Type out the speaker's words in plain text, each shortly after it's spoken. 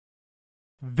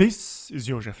This is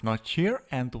Josef Not here,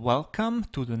 and welcome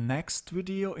to the next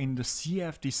video in the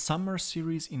CFD summer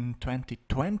series in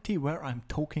 2020, where I'm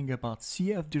talking about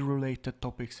CFD related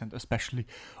topics and especially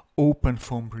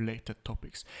OpenFOAM related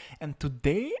topics. And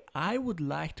today I would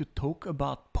like to talk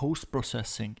about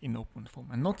post-processing in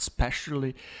OpenFOAM, and not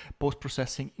especially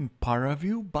post-processing in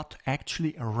ParaView, but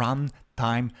actually a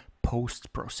runtime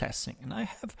post-processing. And I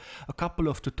have a couple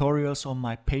of tutorials on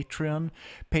my Patreon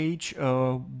page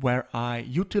where I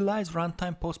utilize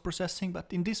runtime post-processing,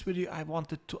 but in this video I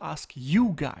wanted to ask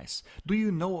you guys, do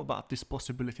you know about this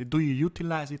possibility? Do you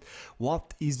utilize it?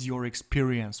 What is your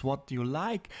experience? What do you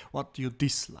like? What do you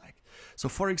dislike? So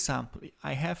for example,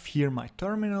 I have here my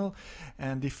terminal,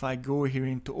 and if I go here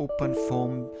into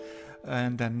OpenFOAM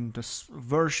and then this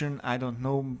version, I don't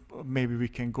know, maybe we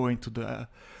can go into the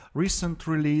recent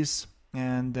release,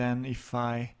 and then if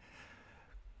I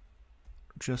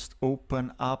just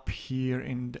open up here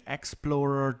in the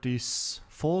Explorer this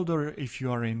folder, if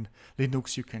you are in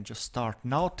Linux you can just start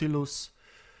Nautilus.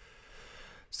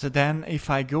 So then if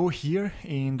I go here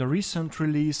in the recent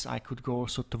release, I could go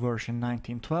also to version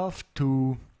 1912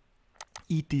 to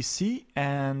etc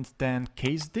and then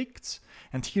case dicts,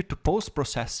 and here to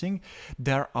post-processing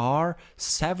there are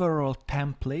several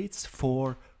templates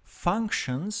for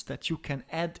functions that you can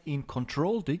add in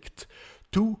control dict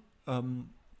to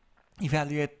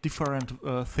evaluate different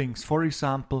things. For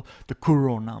example, the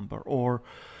Kuro number, or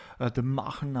the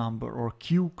Mach number, or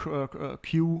Q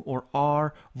or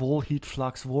R, wall heat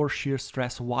flux, wall shear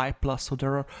stress, Y plus. So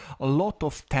there are a lot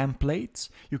of templates.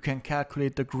 You can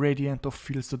calculate the gradient of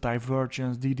fields, the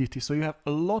divergence, DDT. So you have a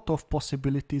lot of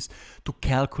possibilities to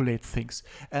calculate things.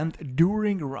 And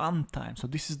during runtime, so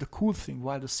this is the cool thing,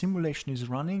 while the simulation is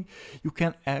running, you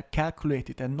can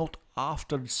calculate it, and not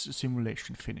after the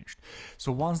simulation finished.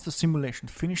 So once the simulation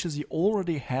finishes, you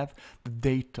already have the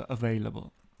data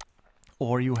available.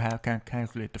 Or you can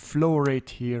calculate the flow rate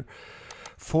here,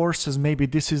 forces. Maybe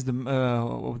this is a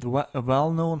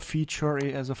well-known feature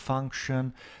as a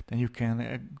function. Then you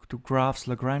can do graphs,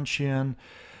 Lagrangian.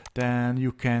 Then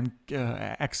you can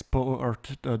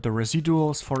export the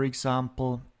residuals, for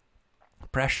example,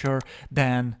 pressure.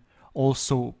 Then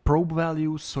also probe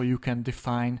values, so you can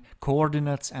define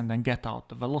coordinates and then get out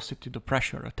the velocity, the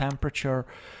pressure, the temperature,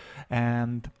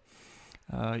 and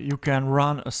you can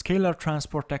run a scalar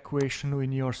transport equation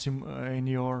in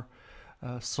your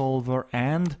solver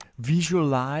and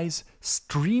visualize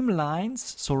streamlines,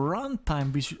 so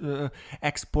runtime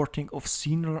exporting of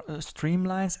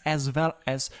streamlines, as well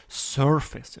as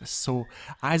surfaces, so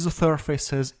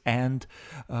isosurfaces and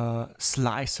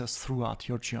slices throughout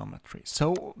your geometry.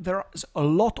 So there is a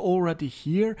lot already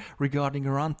here regarding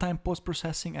runtime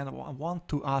post-processing, and I want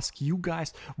to ask you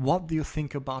guys, what do you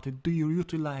think about it? Do you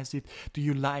utilize it? Do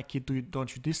you like it?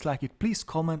 Don't you dislike it? Please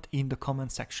comment in the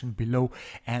comment section below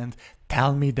and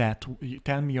tell me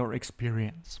your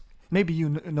experience. Maybe you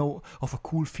know of a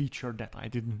cool feature that I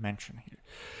didn't mention here.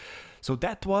 So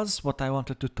that was what I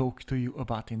wanted to talk to you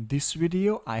about in this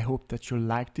video. I hope that you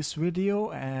liked this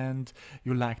video and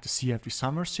you like the CFD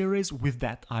summer series. With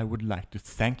that, I would like to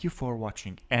thank you for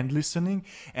watching and listening,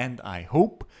 and I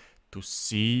hope to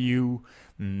see you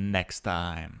next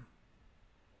time.